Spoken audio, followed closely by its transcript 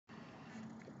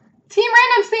Team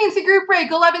Random C&C Group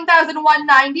break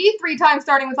 11,190. 3 times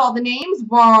starting with all the names.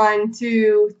 1,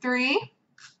 2, 3.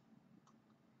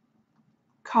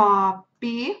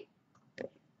 Copy.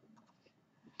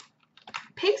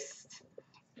 Paste.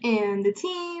 And the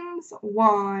teams.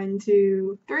 1,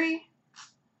 2, 3.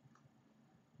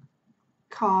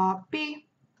 Copy.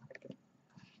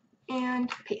 And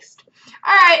paste.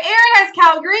 All right, Aaron has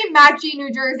Calgary, Matt G,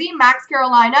 New Jersey, Max,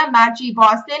 Carolina, Matt G,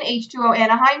 Boston, H2O,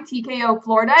 Anaheim, TKO,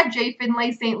 Florida, J,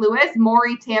 Finlay, St. Louis,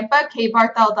 Maury, Tampa, K,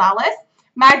 Barthel, Dallas,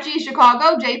 Matt G,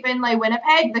 Chicago, J, Finlay,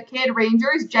 Winnipeg, The Kid,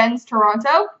 Rangers, Jens,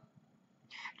 Toronto.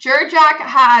 Jurjack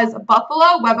has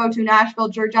Buffalo, Webo to Nashville,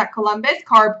 Jurjack, Columbus,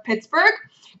 Carb, Pittsburgh,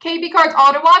 KB Cards,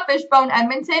 Ottawa, Fishbone,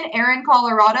 Edmonton, Aaron,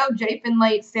 Colorado, J,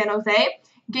 Finlay, San Jose,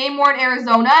 Game Worn,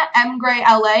 Arizona, M. Gray,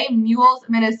 LA, Mules,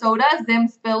 Minnesota,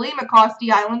 Zims, Philly,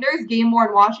 McCosty, Islanders, Game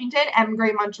Worn, Washington, M.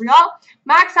 Gray, Montreal,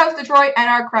 Max House, Detroit,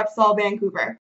 NR, Crepsall, Vancouver.